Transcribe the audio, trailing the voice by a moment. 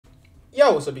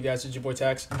Yo, what's up, you guys? It's your boy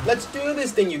Tax. Let's do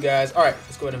this thing, you guys. All right,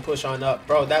 let's go ahead and push on up,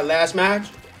 bro. That last match,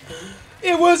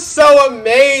 it was so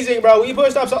amazing, bro. We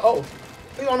pushed up so.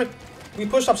 We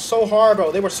pushed up so hard,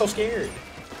 bro. They were so scared.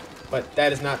 But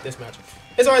that is not this match.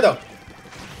 It's alright though.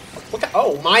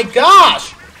 Oh my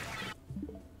gosh!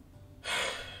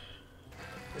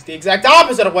 It's the exact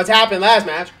opposite of what's happened last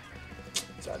match.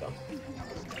 It's alright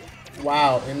though.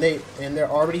 Wow, and they're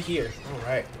already here.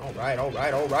 Alright, alright.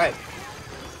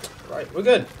 Alright, we're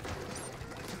good.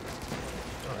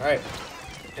 Alright.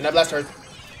 And that blast hurt.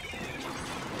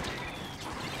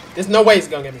 There's no way he's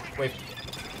gonna get me. Wait.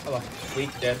 Hello.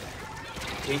 Weak, dead.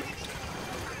 Weak.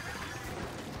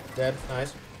 Dead,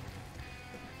 nice.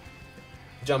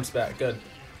 Jumps back, good.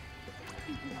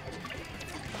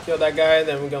 Kill that guy,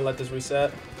 then we're gonna let this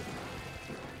reset.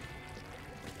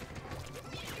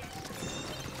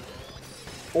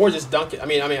 Or just dunk it. I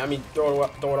mean, throw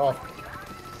it off.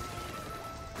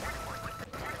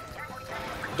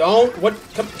 Don't. What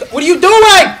are you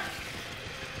doing?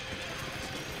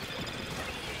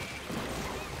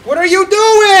 What are you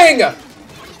doing?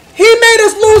 He made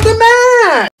us lose the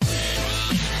match.